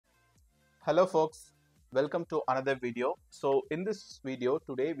Hello folks, welcome to another video. So in this video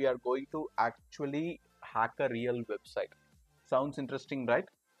today we are going to actually hack a real website. Sounds interesting, right?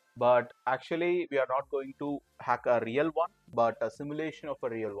 But actually we are not going to hack a real one but a simulation of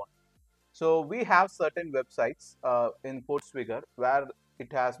a real one. So we have certain websites in Portswigger where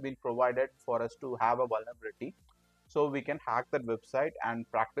it has been provided for us to have a vulnerability, so we can hack that website and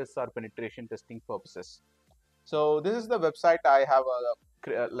practice our penetration testing purposes. So this is the website I have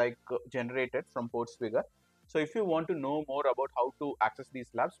generated from Portswigger. So if you want to know more about how to access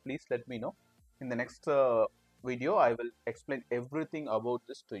these labs, please let me know. In the next video, I will explain everything about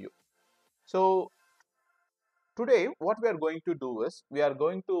this to you. So today, what we are going to do is we are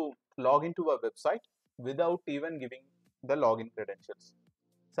going to log into a website without even giving the login credentials.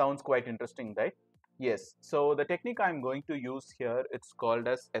 Sounds quite interesting, right? Yes. So the technique I'm going to use here, it's called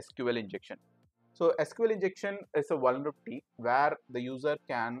as SQL injection. So SQL injection is a vulnerability where the user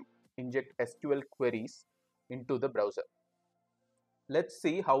can inject SQL queries into the browser. Let's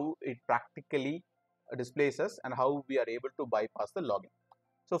see how it practically displays us and how we are able to bypass the login.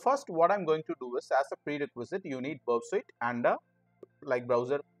 So first, what I'm going to do is, as a prerequisite, you need Burp Suite and a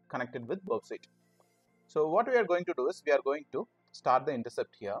browser connected with Burp Suite. So what we are going to do is we are going to start the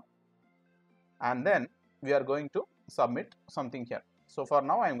intercept here, and then we are going to submit something here. So for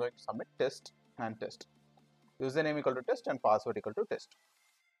now, I am going to submit test and test. Username equal to test and password equal to test.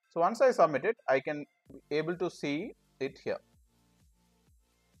 So once I submit it, I can be able to see it here.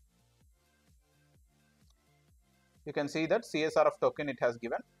 You can see that CSRF token it has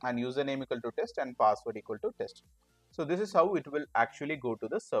given and username equal to test and password equal to test. So this is how it will actually go to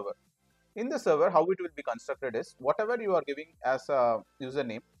the server. In the server, how it will be constructed is whatever you are giving as a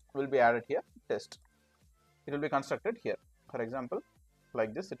username will be added here, test. It will be constructed here. For example,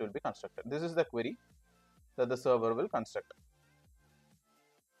 like this, it will be constructed. This is the query that the server will construct.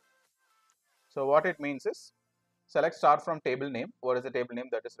 So what it means is, select start from table name. What is the table name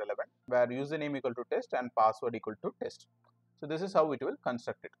that is relevant? Where username equal to test and password equal to test. So this is how it will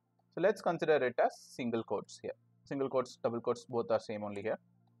construct it. So let's consider it as single quotes here. Single quotes, double quotes, both are same only here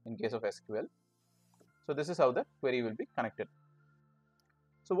in case of SQL. So this is how the query will be connected.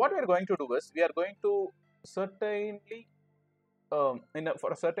 So what we are going to do is we are going to certainly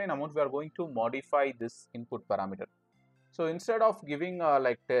for a certain amount we are going to modify this input parameter. So instead of giving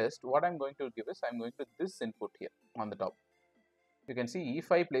like test, what I'm going to give is I'm going to this input here on the top. You can see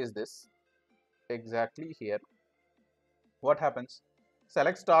if I place this exactly here, what happens?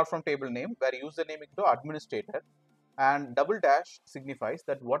 Select star from table name where username equal to administrator, and double dash signifies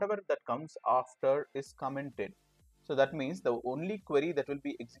that whatever that comes after is commented. So that means the only query that will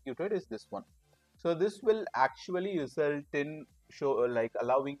be executed is this one. So this will actually result in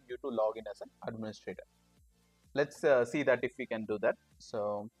allowing you to log in as an administrator. Let's see that if we can do that.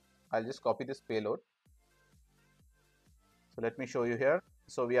 So I'll just copy this payload. So let me show you here.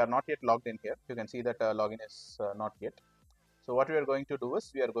 So we are not yet logged in here. You can see that login is not yet. So what we are going to do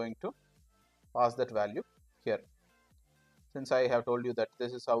is we are going to pass that value here. Since I have told you that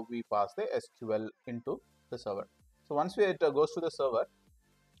this is how we pass the SQL into the server. So once it goes to the server,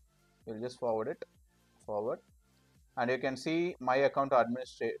 we'll just forward it forward. And you can see my account ID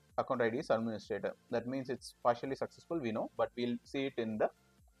is administrator. That means it's partially successful, we know, but we'll see it in the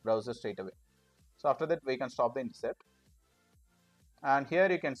browser straight away. So after that, we can stop the intercept. And here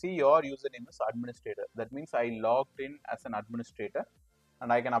you can see your username is administrator. That means I logged in as an administrator,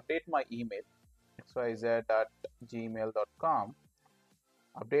 and I can update my email xyz@gmail.com,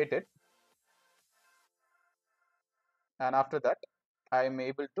 update it, and after that I am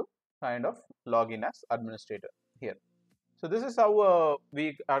able to kind of log in as administrator here. So this is how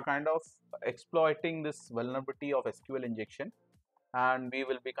we are kind of exploiting this vulnerability of SQL injection, and we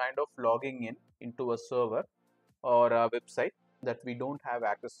will be kind of logging in into a server or a website that we don't have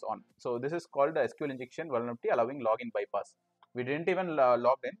access on. So this is called the SQL injection vulnerability allowing login bypass. We didn't even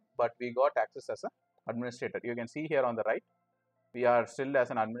log in, but we got access as an administrator. You can see here on the right, we are still as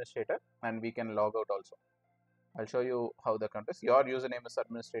an administrator and we can log out also. I'll show you how the count is. Your username is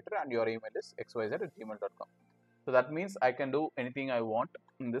administrator and your email is xyz@gmail.com. So that means I can do anything I want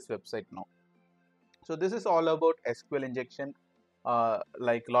in this website now. So this is all about SQL injection,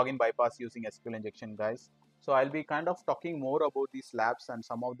 like login bypass using SQL injection, guys. So I'll be kind of talking more about these labs and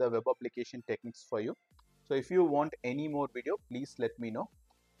some of the web application techniques for you. So if you want any more video, please let me know.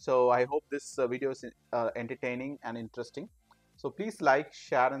 So I hope this video is entertaining and interesting. So please like,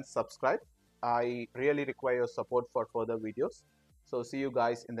 share and subscribe. I really require your support for further videos. So see you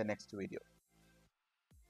guys in the next video.